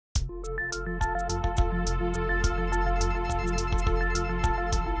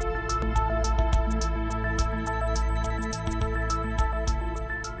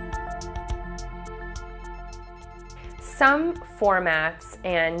Some formats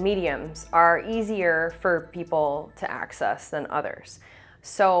and mediums are easier for people to access than others.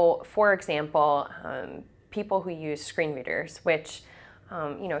 So, for example, people who use screen readers, which,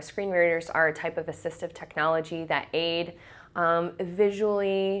 screen readers are a type of assistive technology that aid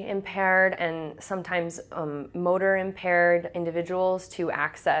visually impaired and sometimes motor impaired individuals to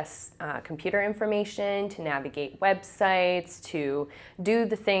access computer information, to navigate websites, to do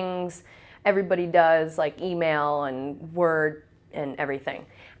the things everybody does like email and Word and everything.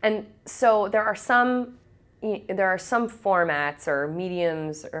 And so there are some formats or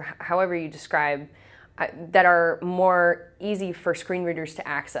mediums or however you describe that are more easy for screen readers to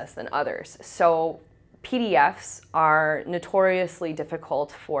access than others. So PDFs are notoriously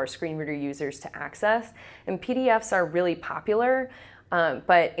difficult for screen reader users to access, and PDFs are really popular,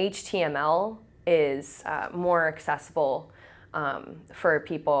 but HTML is more accessible for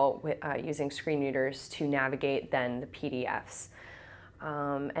people using screen readers to navigate than the PDFs.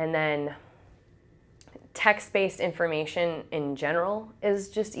 And then text-based information in general is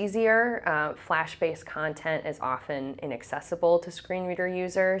just easier. Flash-based content is often inaccessible to screen reader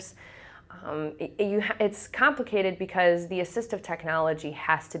users. It's complicated because the assistive technology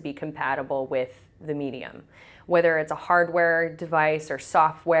has to be compatible with the medium, whether it's a hardware device or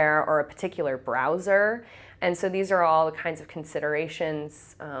software or a particular browser. And so these are all the kinds of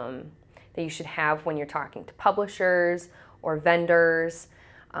considerations that you should have when you're talking to publishers or vendors,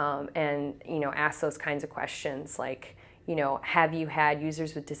 and ask those kinds of questions like, have you had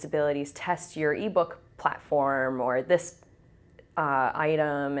users with disabilities test your ebook platform or this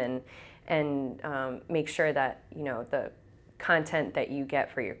item, and make sure that the content that you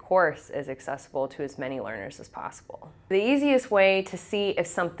get for your course is accessible to as many learners as possible. The easiest way to see if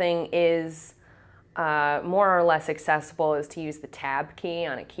something is more or less accessible is to use the tab key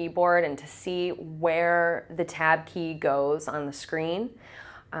on a keyboard and to see where the tab key goes on the screen,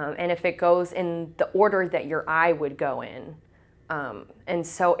 and if it goes in the order that your eye would go in. And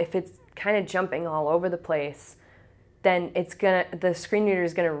so if it's kind of jumping all over the place, then the screen reader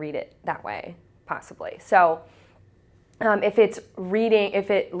is gonna read it that way, possibly. So if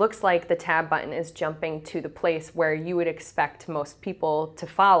it looks like the tab button is jumping to the place where you would expect most people to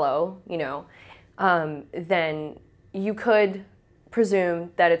follow, then you could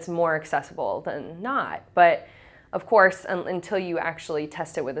presume that it's more accessible than not. But of course, until you actually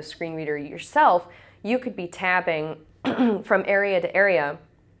test it with a screen reader yourself, you could be tabbing from area to area.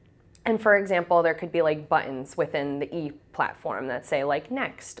 And for example, there could be like buttons within the E platform that say like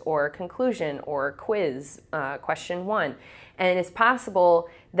next or conclusion or quiz, question 1. And it's possible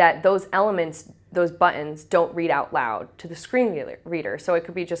that those elements, those buttons, don't read out loud to the screen reader. So it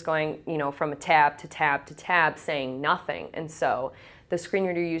could be just going, from a tab to tab to tab saying nothing. And so the screen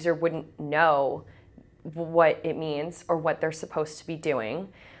reader user wouldn't know what it means or what they're supposed to be doing.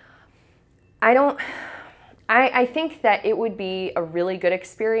 I think that it would be a really good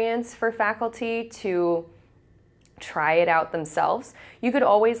experience for faculty to try it out themselves. You could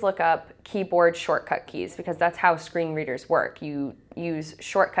always look up keyboard shortcut keys because that's how screen readers work. You use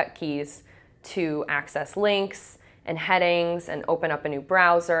shortcut keys to access links and headings and open up a new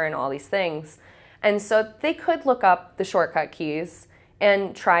browser and all these things. And so they could look up the shortcut keys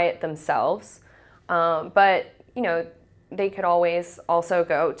and try it themselves. But they could always also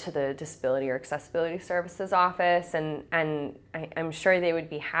go to the Disability or Accessibility Services office, and I'm sure they would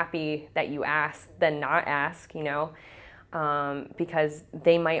be happy that you asked than not ask, because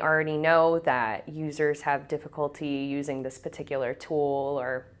they might already know that users have difficulty using this particular tool,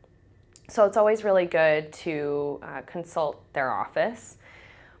 so it's always really good to consult their office.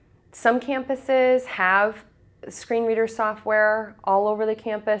 Some campuses have screen reader software all over the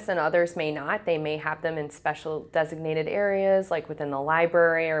campus and others may not. They may have them in special designated areas like within the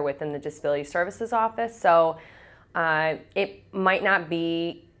library or within the Disability Services office. So it might not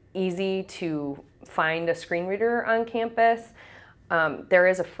be easy to find a screen reader on campus. There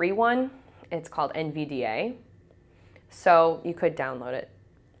is a free one. It's called NVDA. So you could download it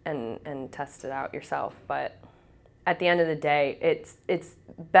and test it out yourself. But at the end of the day, it's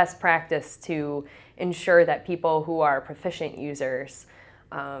best practice to ensure that people who are proficient users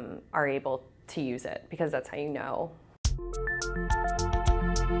are able to use it, because that's how you know.